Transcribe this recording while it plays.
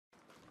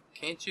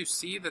Can't you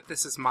see that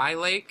this is my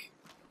lake?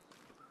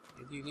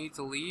 And you need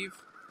to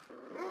leave?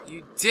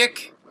 You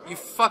dick! You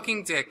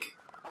fucking dick.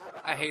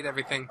 I hate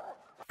everything.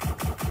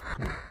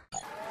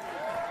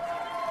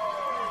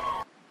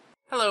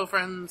 Hello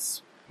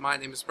friends, my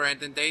name is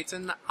Brandon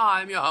Dayton,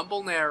 I'm your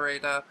humble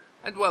narrator,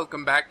 and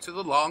welcome back to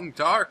the Long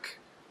Dark.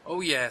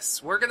 Oh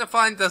yes, we're gonna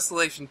find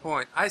Desolation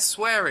Point, I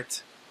swear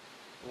it.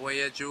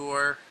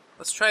 Voyager.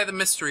 Let's try the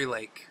Mystery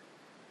Lake.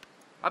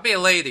 I'll be a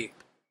lady.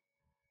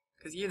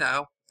 'Cause, you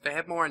know, they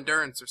have more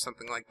endurance or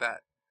something like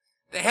that.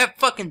 They have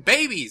fucking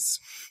babies!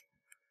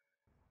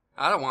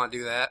 I don't want to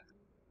do that.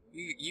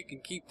 You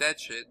can keep that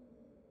shit.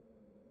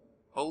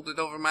 Hold it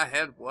over my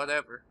head,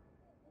 whatever.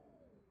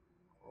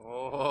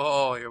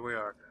 Oh, here we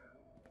are.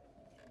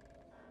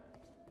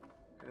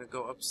 Gonna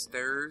go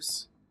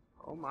upstairs.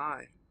 Oh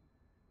my.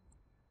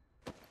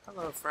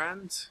 Hello,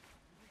 friend.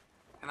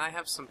 Can I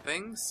have some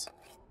things?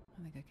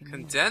 I think I can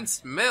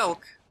Condensed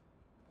milk?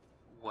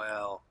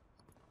 Well,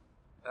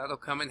 that'll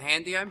come in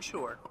handy, I'm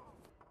sure.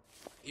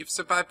 You've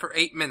survived for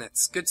 8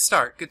 minutes. Good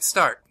start, good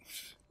start.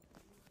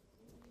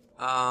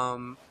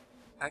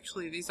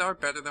 Actually, these are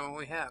better than what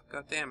we have.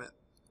 God damn it.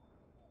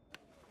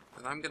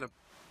 And I'm gonna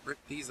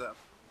rip these up.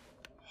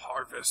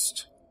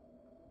 Harvest.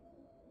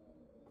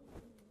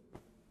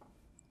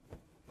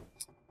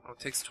 Oh, it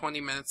takes 20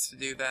 minutes to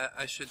do that.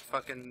 I should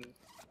fucking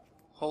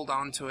hold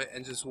on to it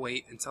and just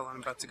wait until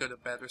I'm about to go to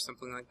bed or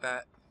something like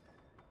that.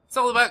 It's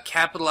all about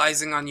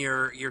capitalizing on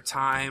your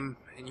time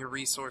and your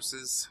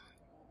resources.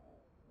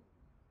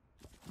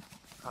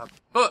 A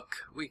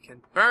book. We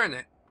can burn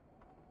it.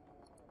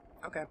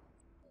 Okay.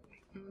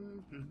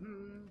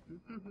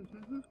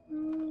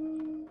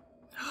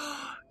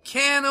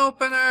 Can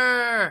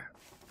opener!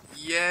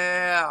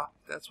 Yeah,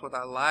 that's what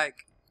I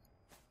like.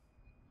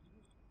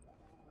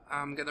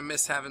 I'm gonna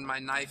miss having my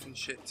knife and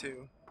shit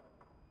too.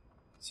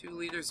 2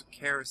 liters of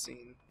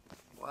kerosene.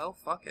 Well,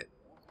 fuck it.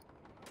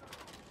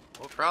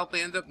 We'll probably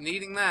end up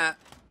needing that.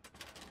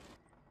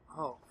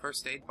 Oh,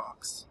 first aid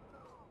box.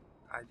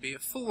 I'd be a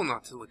fool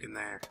not to look in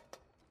there.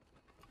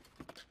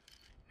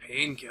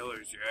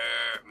 Painkillers,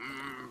 yeah.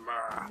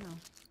 I don't know.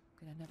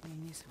 Could end up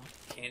being useful.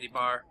 Candy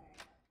bar.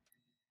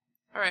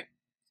 Alright.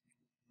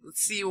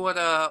 Let's see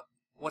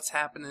what's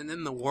happening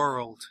in the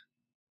world.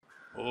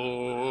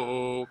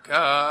 Oh,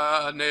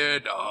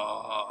 Canada,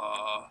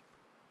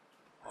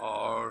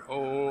 our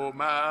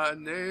home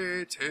and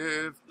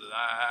native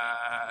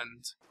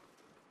land.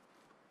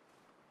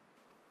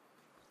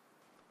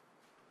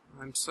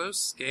 I'm so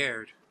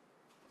scared.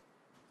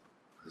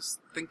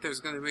 Just think there's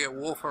gonna be a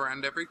wolf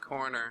around every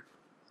corner.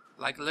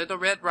 Like Little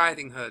Red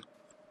Riding Hood.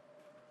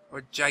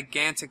 Or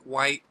Gigantic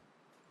White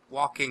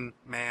Walking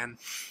Man.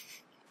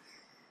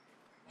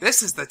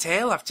 This is the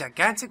tale of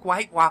Gigantic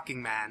White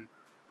Walking Man.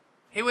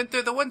 He went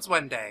through the woods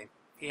one day.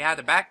 He had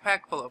a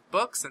backpack full of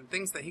books and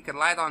things that he could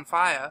light on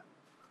fire.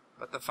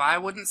 But the fire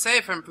wouldn't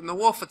save him from the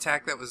wolf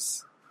attack that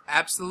was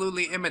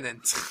absolutely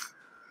imminent.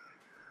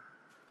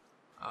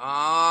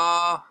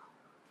 I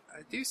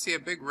do see a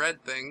big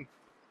red thing.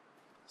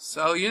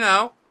 So, you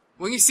know,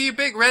 when you see a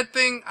big red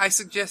thing, I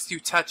suggest you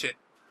touch it.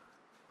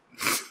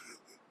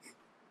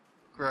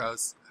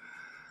 Gross.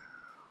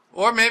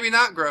 Or maybe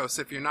not gross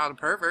if you're not a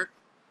pervert.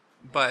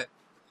 But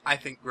I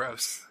think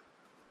gross.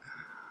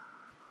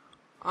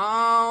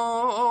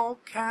 Oh,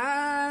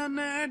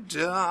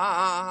 Canada.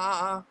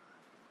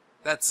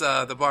 That's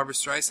the Barbra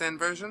Streisand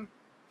version.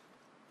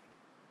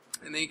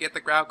 And then you get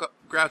the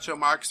Groucho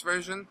Marx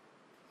version.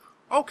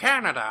 Oh,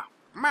 Canada.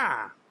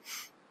 Ma.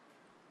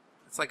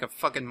 It's like a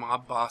fucking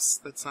mob boss.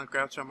 That's not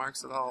Groucho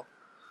Marx at all.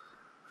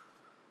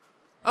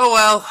 Oh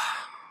well.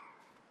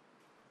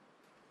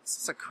 Is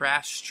this a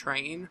crashed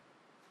train?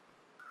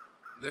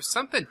 There's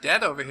something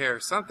dead over here or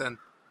something.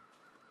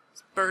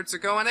 These birds are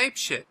going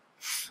apeshit.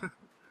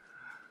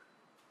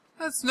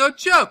 That's no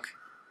joke.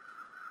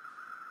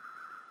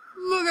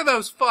 Look at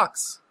those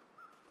fucks.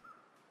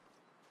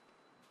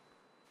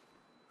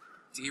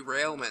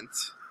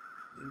 Derailment.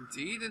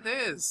 Indeed it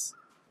is.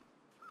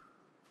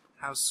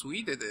 How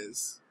sweet it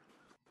is.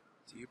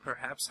 Do you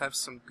perhaps have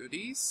some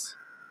goodies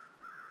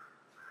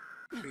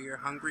for your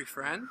hungry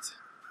friend?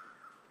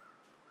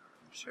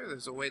 I'm sure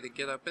there's a way to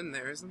get up in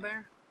there, isn't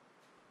there?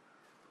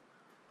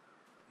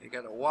 You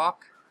gotta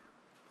walk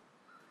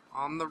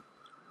on the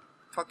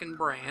fucking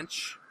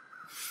branch.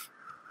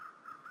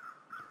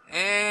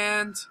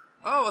 And...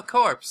 oh, a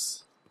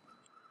corpse.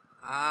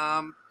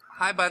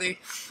 Hi buddy.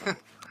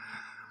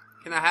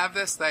 Can I have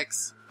this?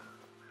 Thanks.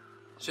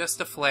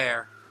 Just a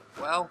flare.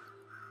 Well.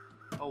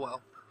 Oh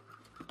well.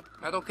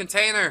 Metal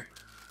container.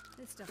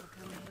 This stuff will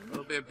come in. A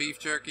little bit of beef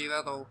jerky.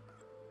 That'll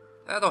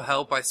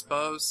help, I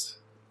suppose.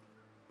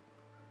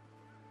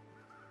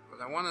 But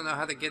I want to know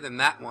how to get in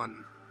that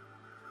one.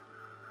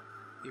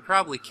 You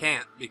probably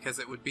can't, because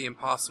it would be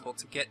impossible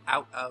to get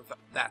out of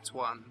that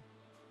one.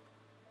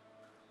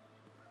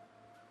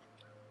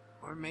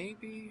 Or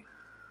maybe...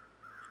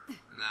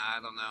 nah,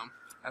 I don't know.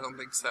 I don't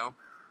think so.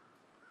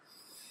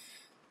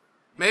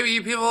 Maybe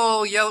you people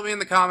will yell at me in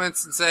the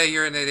comments and say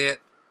you're an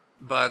idiot.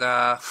 But,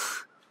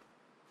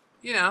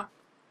 you know,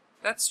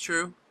 that's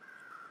true.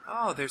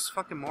 Oh, there's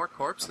fucking more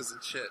corpses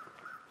and shit.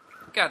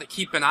 Gotta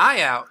keep an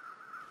eye out.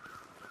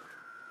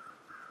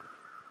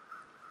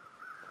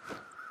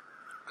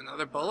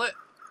 Another bullet?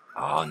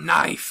 Oh,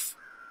 knife!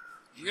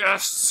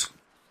 Yes!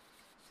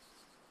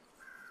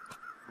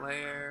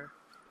 Flare.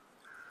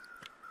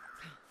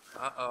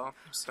 Uh-oh,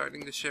 I'm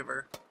starting to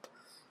shiver.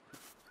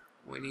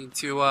 We need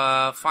to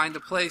find a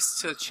place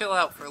to chill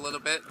out for a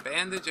little bit.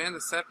 Bandage,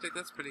 antiseptic,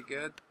 that's pretty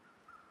good.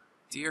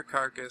 Deer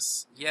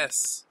carcass.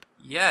 Yes.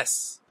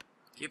 Yes!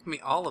 Give me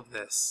all of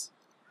this.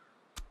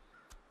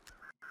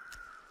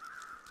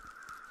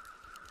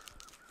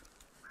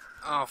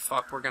 Oh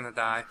fuck, we're gonna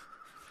die.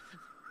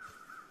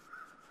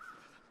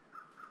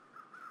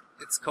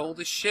 It's cold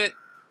as shit.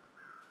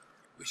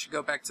 We should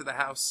go back to the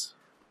house.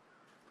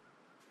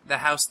 The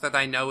house that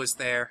I know is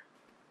there.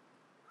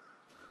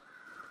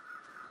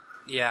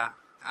 Yeah,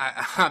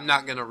 I'm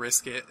not gonna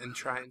risk it and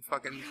try and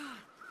fucking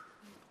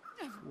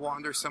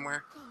wander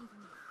somewhere.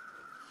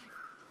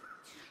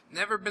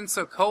 Never been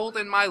so cold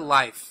in my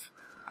life.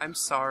 I'm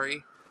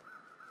sorry.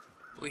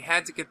 We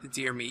had to get the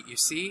deer meat, you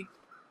see?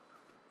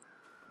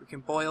 We can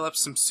boil up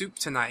some soup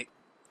tonight.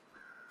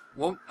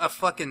 Won't a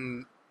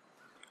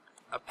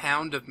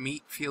pound of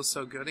meat feel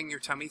so good in your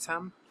tummy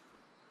tum?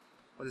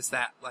 What is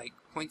that, like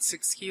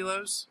 0.6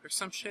 kilos or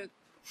some shit?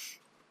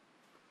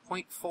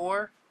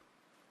 0.4?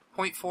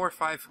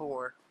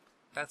 0.454.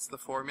 That's the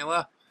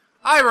formula.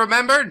 I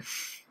remembered!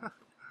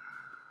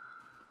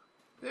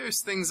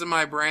 There's things in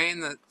my brain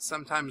that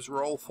sometimes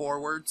roll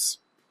forwards.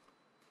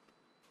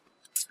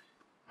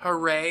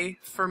 Hooray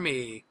for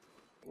me.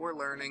 We're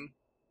learning.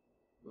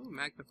 Ooh,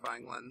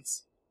 magnifying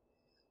lens.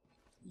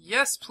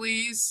 Yes,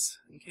 please!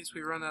 In case we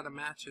run out of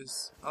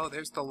matches. Oh,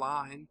 there's the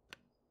line.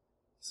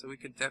 So we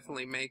could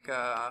definitely make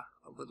a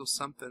little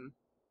something.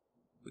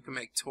 We can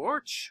make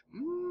torch.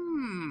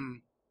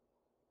 Mmm.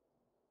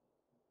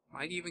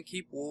 Might even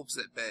keep wolves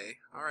at bay.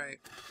 Alright.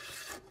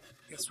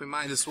 Guess we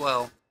might as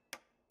well.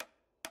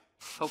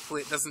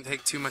 Hopefully it doesn't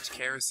take too much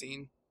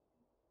kerosene.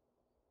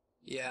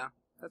 Yeah,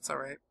 that's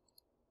alright.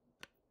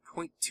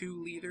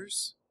 0.2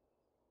 liters.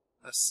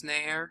 A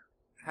snare.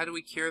 How do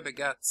we cure the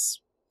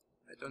guts?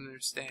 I don't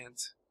understand.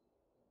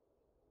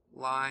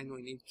 Line,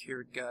 we need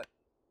cured gut.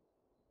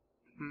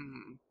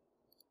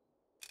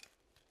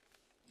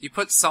 You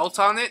put salt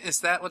on it?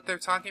 Is that what they're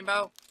talking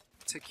about?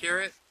 To cure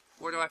it?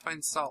 Where do I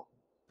find salt?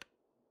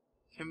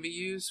 Can be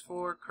used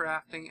for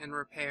crafting and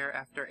repair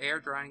after air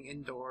drying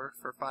indoor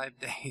for 5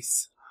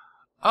 days.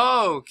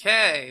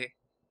 Okay!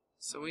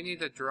 So we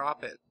need to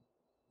drop it.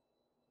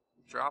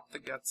 Drop the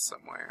guts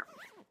somewhere.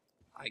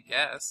 I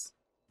guess.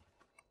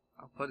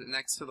 I'll put it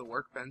next to the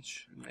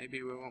workbench, and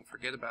maybe we won't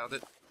forget about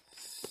it.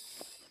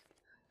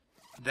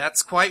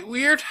 That's quite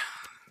weird,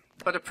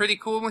 but a pretty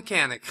cool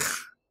mechanic,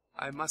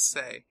 I must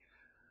say.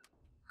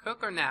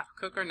 Cook or nap?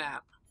 Cook or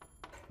nap?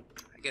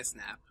 I guess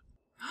nap.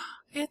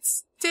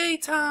 It's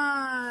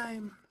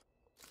daytime!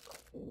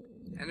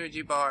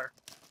 Energy bar.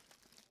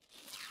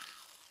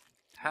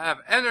 Have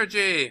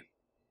energy!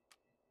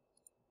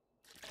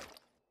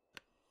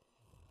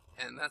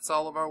 And that's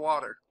all of our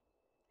water.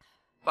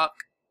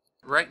 Fuck.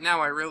 Right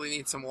now I really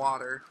need some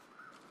water.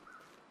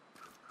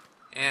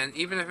 And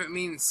even if it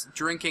means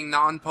drinking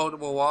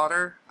non-potable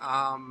water,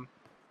 I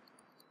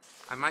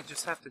might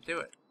just have to do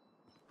it.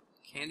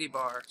 Candy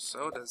bar,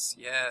 sodas,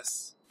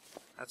 yes.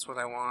 That's what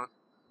I want.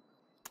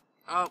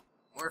 Oh,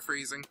 we're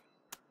freezing.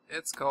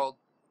 It's cold.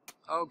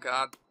 Oh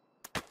god.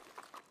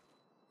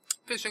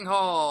 Fishing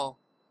hole!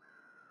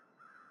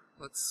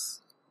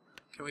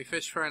 Can we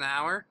fish for an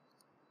hour?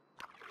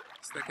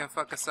 So they can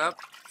fuck us up?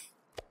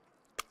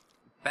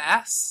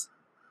 Bass?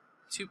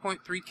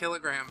 2.3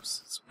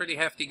 kilograms. It's a pretty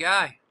hefty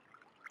guy.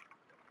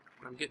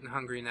 I'm getting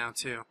hungry now,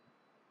 too.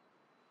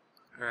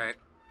 Alright.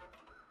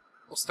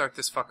 We'll start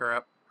this fucker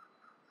up.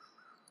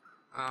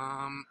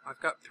 I've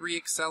got 3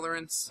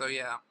 accelerants, so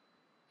yeah.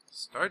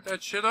 Start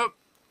that shit up!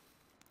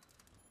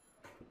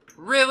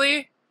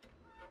 Really?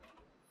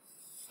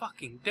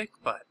 Fucking dick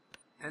butt.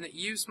 And it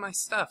used my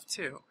stuff,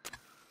 too.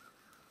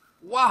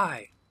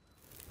 Why?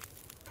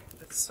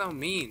 That's so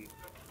mean.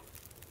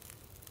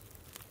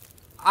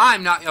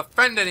 I'm not your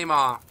friend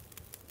anymore!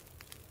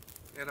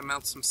 Gotta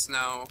melt some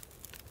snow.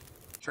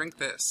 Drink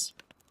this.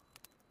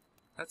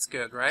 That's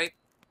good, right?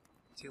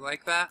 Do you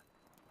like that?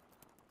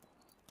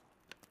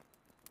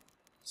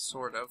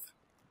 Sort of.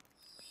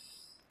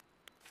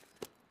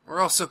 We're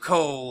also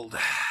cold.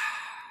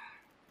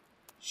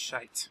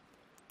 Shite.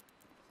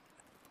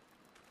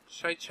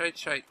 Shite, shite,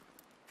 shite.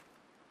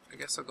 I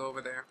guess I'll go over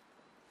there.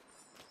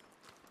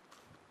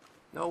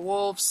 No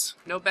wolves,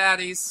 no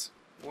baddies.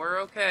 We're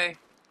okay.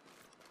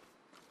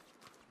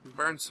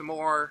 Burn some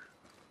more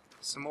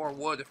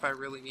wood if I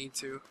really need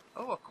to.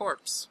 Oh, a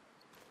corpse.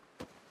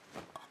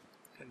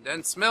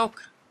 Condensed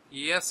milk.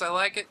 Yes, I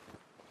like it.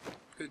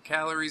 Good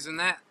calories in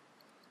that.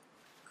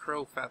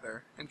 Crow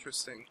feather.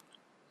 Interesting.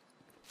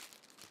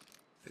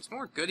 There's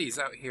more goodies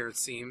out here, it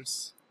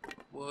seems.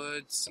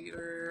 Wood,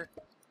 cedar.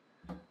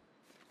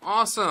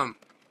 Awesome.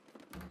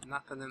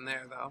 Nothing in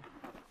there, though.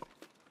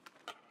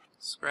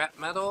 Scrap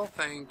metal,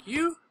 thank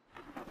you.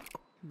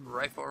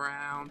 Rifle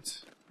round.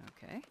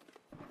 Okay.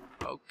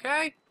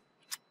 Okay.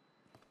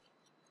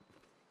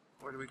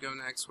 Where do we go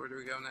next? Where do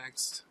we go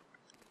next?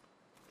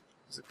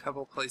 There's a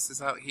couple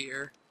places out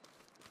here.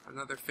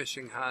 Another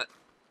fishing hut.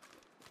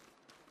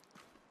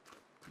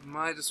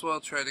 Might as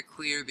well try to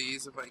clear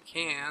these if I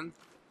can.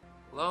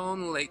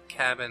 Lone Lake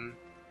Cabin.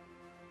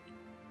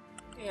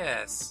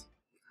 Yes.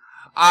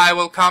 I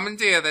will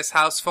commandeer this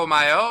house for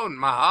my own,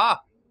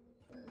 Maha.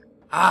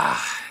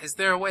 Ah, is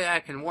there a way I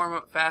can warm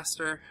up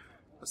faster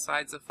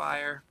besides a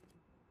fire?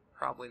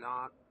 Probably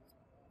not.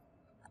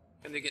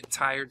 Gonna get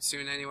tired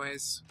soon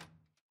anyways.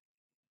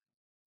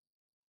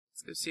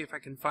 Let's go see if I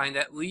can find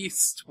at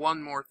least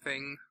one more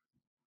thing.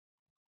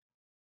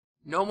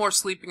 No more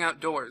sleeping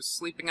outdoors.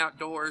 Sleeping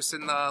outdoors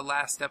in the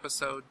last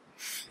episode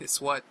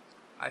is what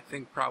I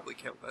think probably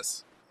killed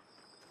us.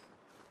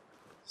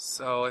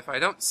 So if I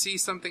don't see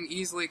something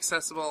easily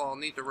accessible, I'll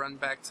need to run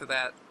back to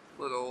that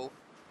little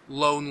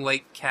Lone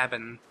Lake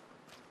cabin.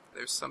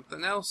 There's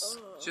something else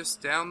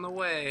just down the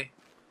way.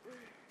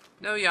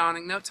 No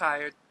yawning, no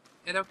tired.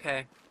 It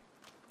okay.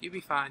 You be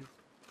fine.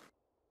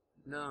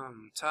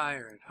 Numb,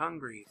 tired,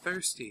 hungry,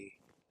 thirsty.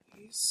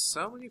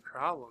 So many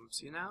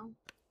problems, you know?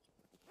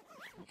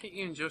 Why can't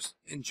you just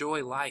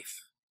enjoy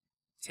life?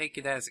 Take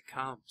it as it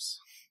comes.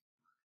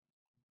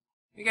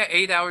 We got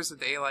 8 hours of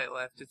daylight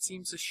left. It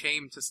seems a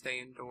shame to stay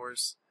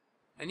indoors.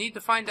 I need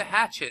to find a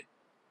hatchet.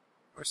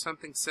 Or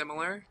something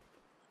similar.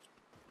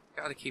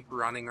 Gotta keep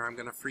running or I'm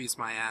gonna freeze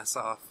my ass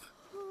off.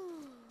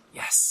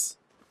 Yes!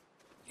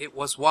 It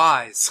was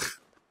wise.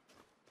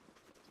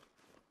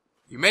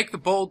 You make the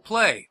bold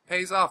play.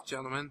 Pays off,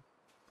 gentlemen.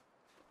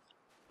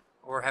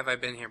 Or have I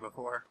been here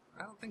before?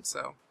 I don't think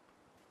so.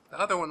 The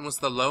other one was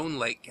the Lone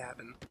Lake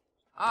cabin.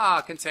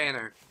 Ah,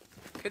 container.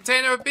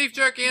 Container of beef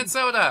jerky and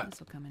soda!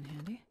 This'll come in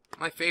handy.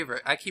 My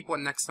favorite. I keep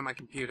one next to my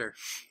computer.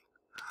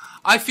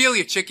 I feel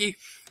you, chickie!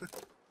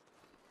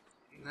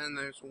 And then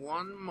there's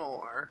one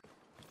more.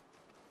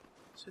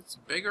 It's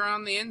bigger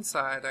on the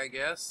inside, I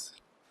guess.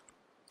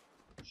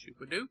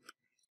 Shoop-a-doop.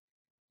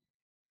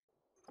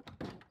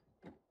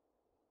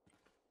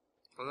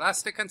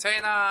 Plastic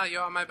container!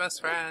 You're my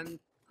best friend.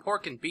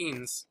 Pork and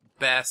beans.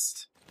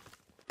 Best.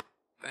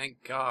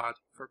 Thank God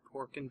for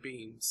pork and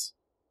beans.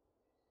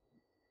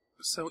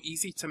 So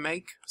easy to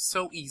make,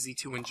 so easy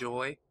to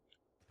enjoy.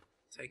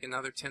 Take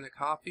another tin of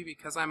coffee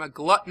because I'm a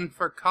glutton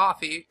for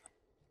coffee.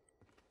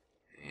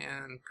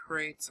 And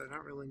crates I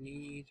don't really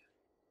need.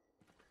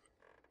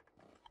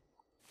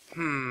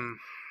 I'm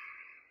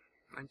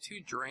too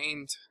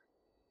drained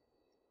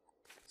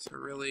to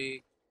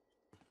really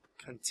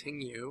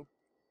continue.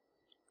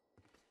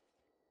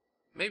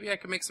 Maybe I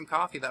could make some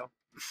coffee though.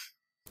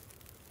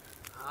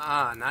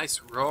 Ah,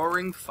 nice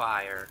roaring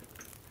fire.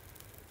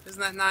 Isn't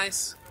that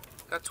nice?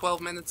 Got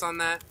 12 minutes on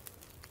that.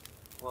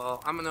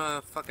 Well, I'm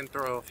gonna fucking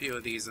throw a few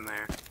of these in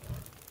there.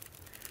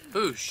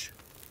 Boosh.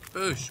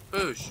 Boosh,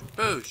 boosh,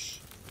 boosh.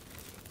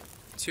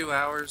 2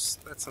 hours.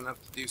 That's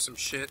enough to do some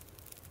shit.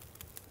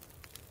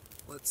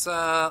 Let's,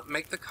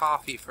 make the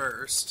coffee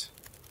first.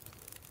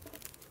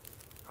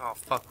 Oh,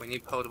 fuck, we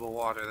need potable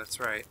water. That's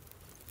right.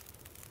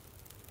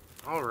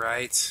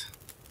 Alright.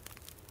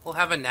 We'll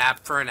have a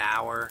nap for an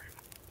hour.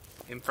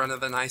 In front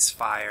of a nice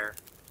fire.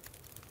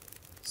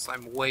 So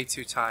I'm way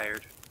too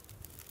tired.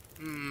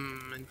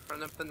 In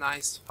front of the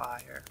nice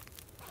fire.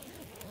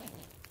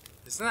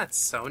 Isn't that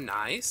so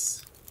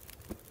nice?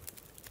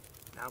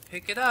 Now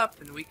pick it up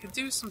and we could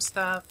do some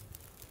stuff.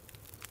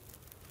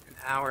 An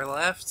hour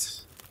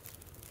left.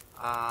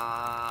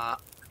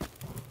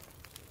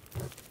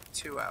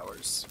 2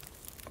 hours.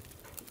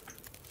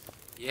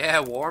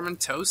 Yeah, warm and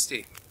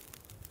toasty.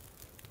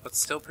 But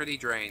still pretty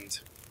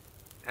drained.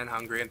 And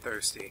hungry and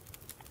thirsty.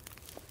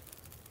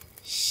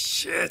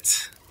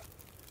 Shit.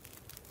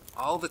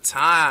 All the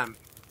time.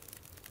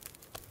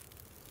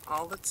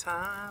 All the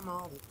time,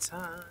 all the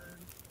time.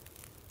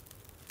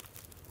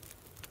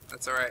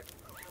 That's alright.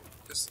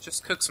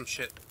 Just cook some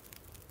shit.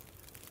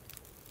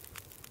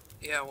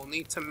 Yeah, we'll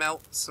need to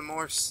melt some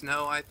more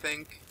snow, I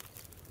think.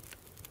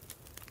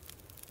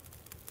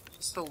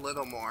 Just a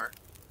little more.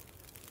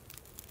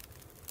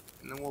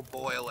 And then we'll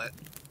boil it.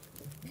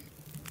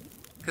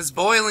 Because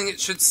boiling it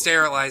should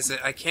sterilize it.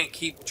 I can't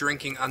keep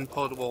drinking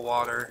unpotable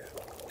water.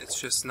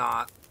 It's just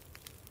not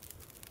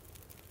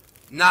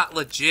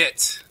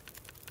legit.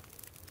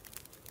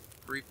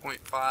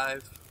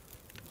 3.5.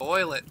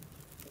 Boil it.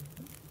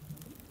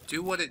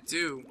 Do what it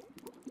do.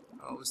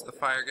 Oh, is the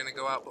fire gonna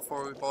go out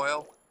before we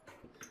boil?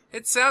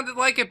 It sounded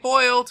like it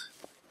boiled!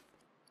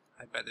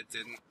 I bet it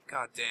didn't.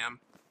 God damn.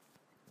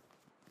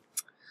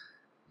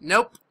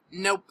 Nope.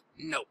 Nope.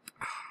 Nope.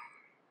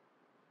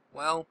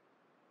 Well,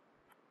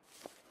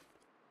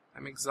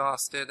 I'm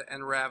exhausted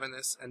and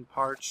ravenous and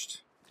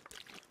parched.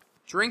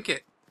 Drink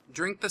it.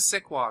 Drink the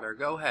sick water.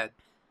 Go ahead.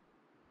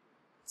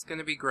 It's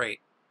gonna be great.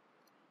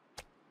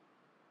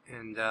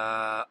 And,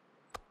 yeah,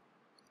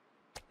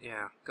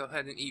 go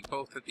ahead and eat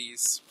both of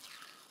these.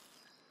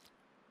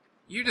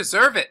 You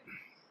deserve it!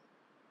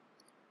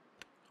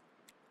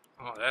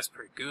 Oh, that's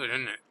pretty good,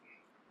 isn't it?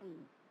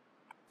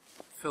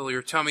 Fill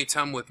your tummy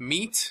tum with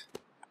meat.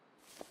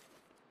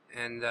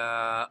 And,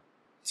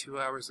 2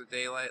 hours of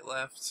daylight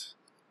left.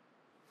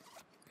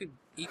 Could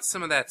eat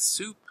some of that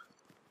soup.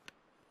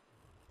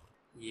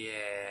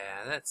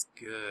 Yeah, that's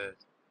good.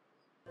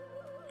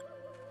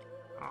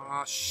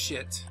 Aw,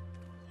 shit.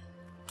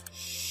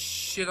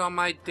 Shit on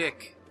my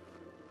dick.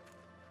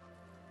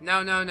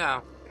 No, no,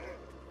 no.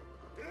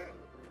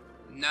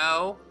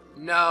 No,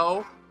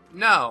 no,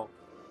 no.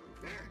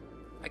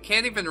 I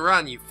can't even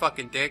run, you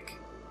fucking dick.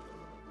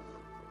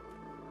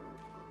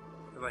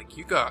 You're like,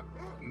 you got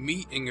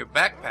meat in your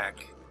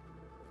backpack.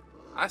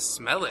 I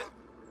smell it.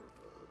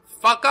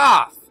 Fuck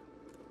off!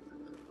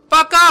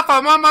 Fuck off!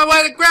 I'm on my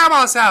way to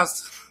Grandma's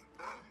house!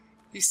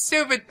 You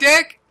stupid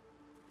dick!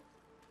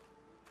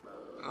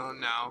 Oh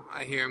no,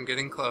 I hear him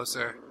getting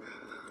closer.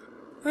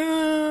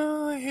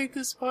 I hate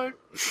this part.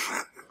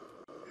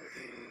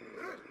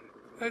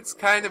 That's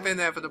kind of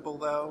inevitable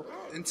though,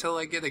 until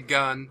I get a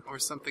gun or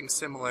something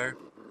similar.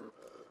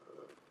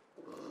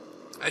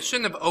 I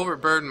shouldn't have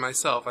overburdened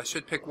myself. I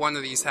should pick one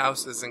of these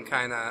houses and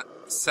kinda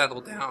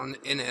settle down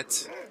in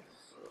it.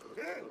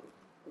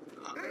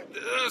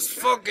 This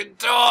fucking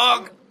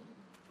dog!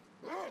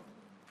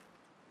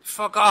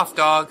 Fuck off,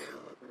 dog.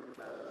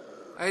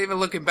 I ain't even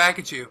looking back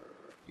at you,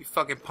 you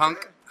fucking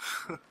punk.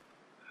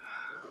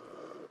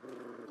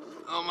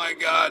 Oh my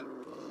god.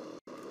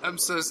 I'm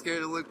so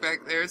scared to look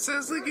back there. It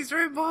sounds like he's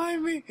right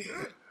behind me.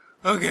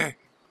 Okay,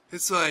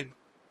 it's fine.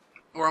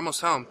 We're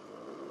almost home.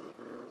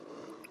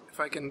 If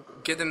I can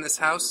get in this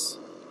house,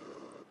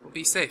 we'll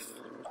be safe.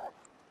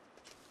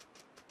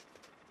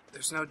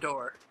 There's no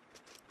door.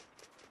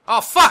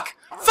 Oh, fuck!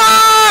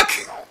 Fuck!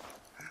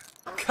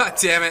 God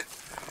damn it.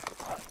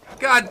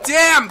 God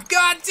damn!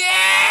 God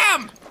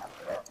damn!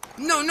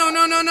 No, no,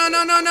 no, no, no,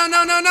 no, no, no,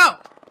 no, no, no!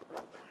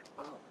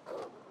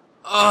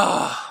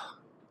 Ugh.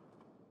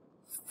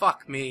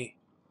 Fuck me.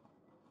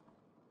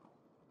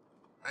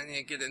 I need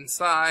to get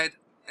inside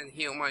and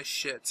heal my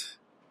shit.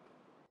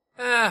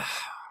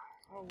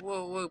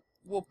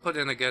 We'll put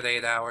in a good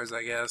 8 hours,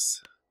 I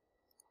guess.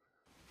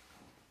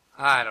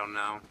 I don't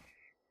know.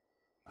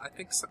 I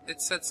think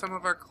it said some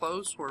of our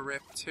clothes were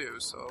ripped too,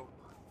 so...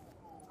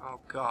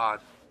 Oh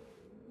god.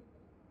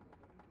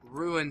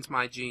 Ruined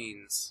my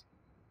jeans.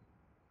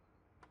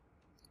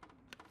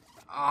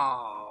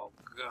 Oh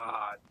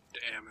god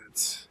damn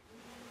it.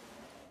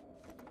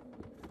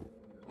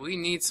 We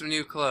need some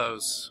new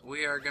clothes.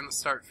 We are gonna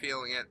start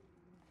feeling it.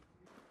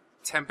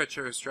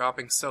 Temperature is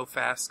dropping so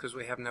fast because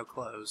we have no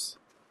clothes.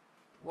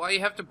 Why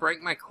you have to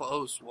break my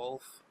clothes,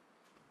 Wolf?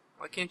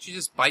 Why can't you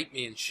just bite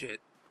me and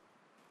shit?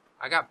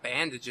 I got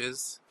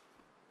bandages.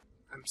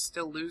 I'm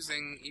still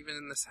losing, even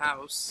in this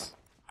house,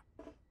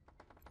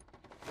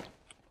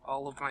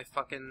 all of my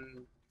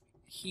fucking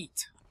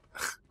heat.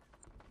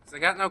 Because I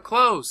got no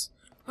clothes.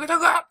 I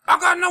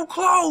got no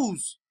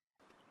clothes!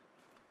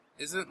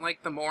 Isn't,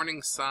 like, the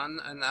morning sun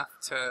enough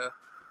to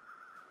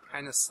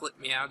kind of slip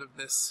me out of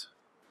this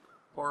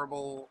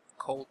horrible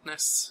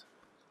coldness?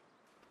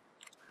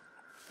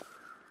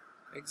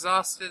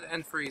 Exhausted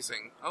and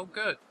freezing. Oh,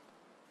 good.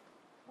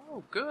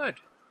 Oh, good.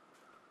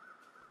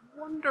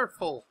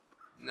 Wonderful.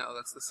 No,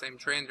 that's the same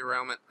train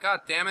derailment.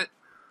 God damn it.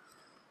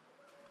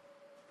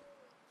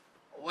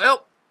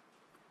 Well,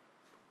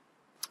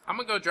 I'm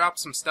gonna go drop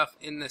some stuff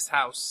in this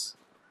house,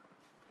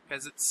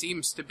 because it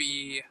seems to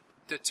be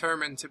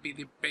determined to be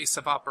the base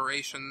of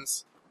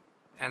operations.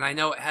 And I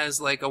know it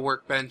has like a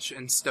workbench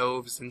and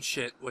stoves and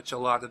shit, which a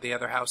lot of the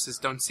other houses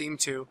don't seem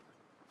to.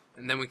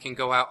 And then we can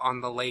go out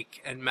on the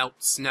lake and melt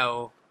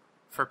snow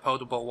for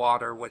potable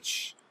water,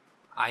 which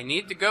I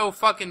need to go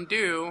fucking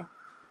do.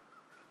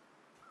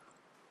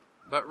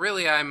 But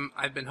really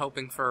I've been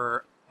hoping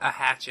for a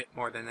hatchet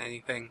more than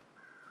anything,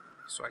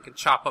 so I can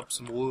chop up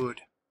some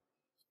wood.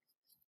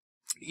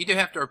 You do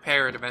have to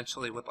repair it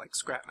eventually with like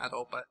scrap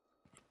metal, but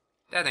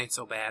that ain't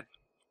so bad.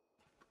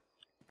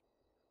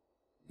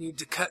 Need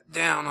to cut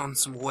down on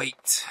some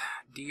weight.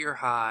 Deer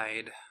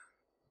hide.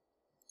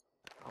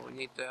 Oh, we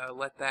need to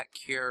let that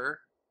cure.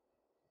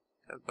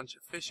 Got a bunch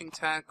of fishing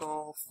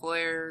tackle,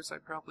 flares I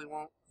probably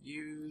won't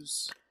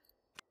use.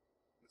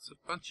 There's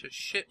a bunch of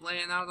shit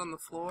laying out on the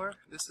floor.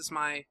 This is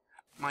my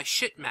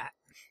shit mat.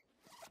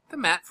 The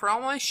mat for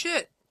all my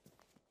shit.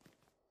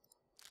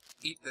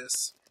 Eat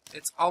this.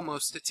 It's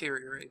almost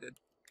deteriorated.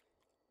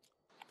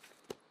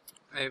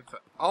 I've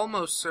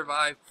almost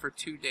survived for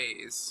 2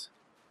 days.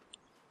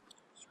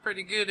 It's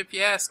pretty good if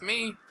you ask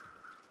me.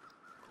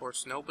 Of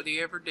course,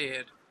 nobody ever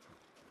did.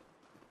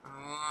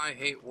 Oh, I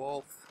hate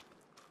Wolf.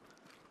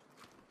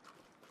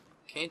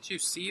 Can't you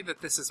see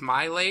that this is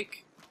my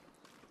lake?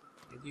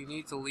 And you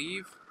need to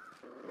leave?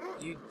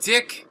 You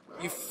dick!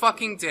 You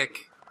fucking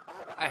dick!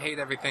 I hate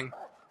everything.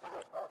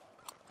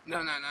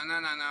 No, no, no, no,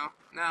 no, no.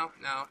 No,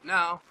 no,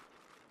 no.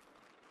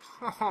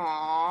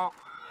 Aww.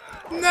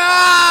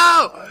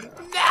 No!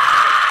 No!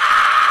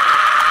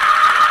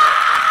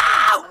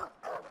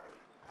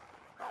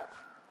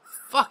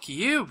 Fuck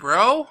you,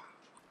 bro!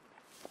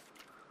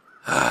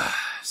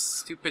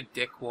 Stupid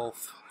dick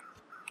wolf.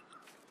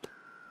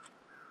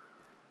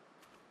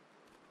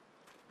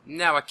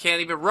 Now I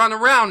can't even run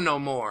around no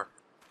more.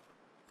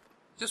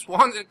 Just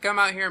wanted to come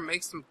out here and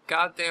make some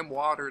goddamn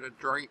water to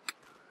drink.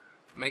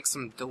 Make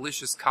some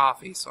delicious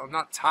coffee so I'm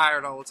not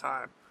tired all the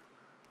time.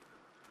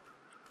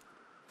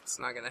 It's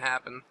not gonna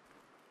happen.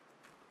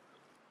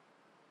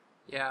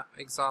 Yeah,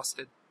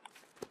 exhausted.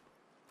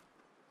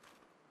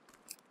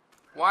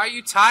 Why are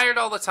you tired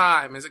all the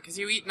time? Is it because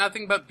you eat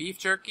nothing but beef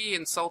jerky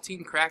and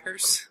saltine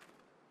crackers?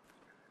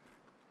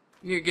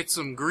 You need to get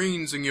some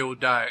greens in your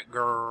diet,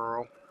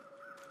 girl.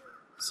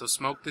 So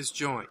smoke this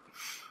joint.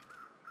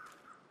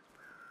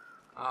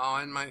 Oh,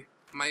 and my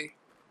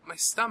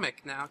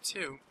stomach now,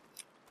 too.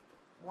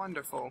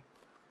 Wonderful.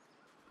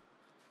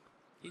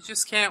 You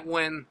just can't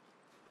win.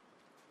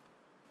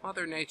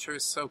 Mother Nature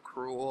is so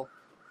cruel.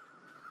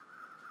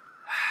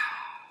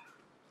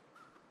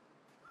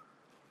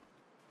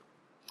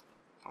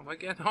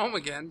 Home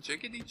again,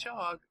 jiggity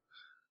jog.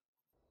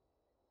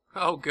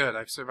 Oh good,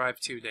 I've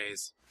survived 2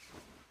 days.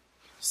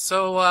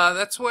 So,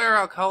 that's where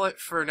I'll call it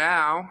for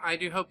now. I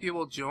do hope you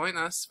will join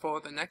us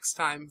for the next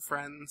time,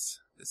 friends.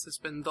 This has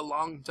been The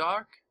Long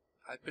Dark.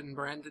 I've been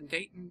Brandon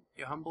Dayton,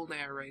 your humble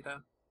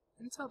narrator.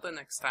 Until the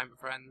next time,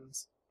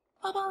 friends.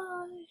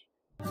 Bye-bye!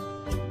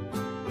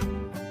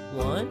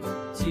 1,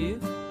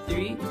 2,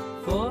 3,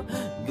 4.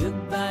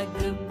 Goodbye,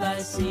 goodbye,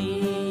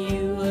 see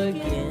you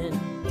again.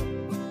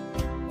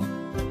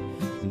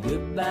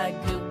 Goodbye,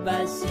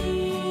 goodbye,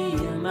 see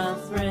you, my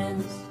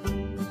friends.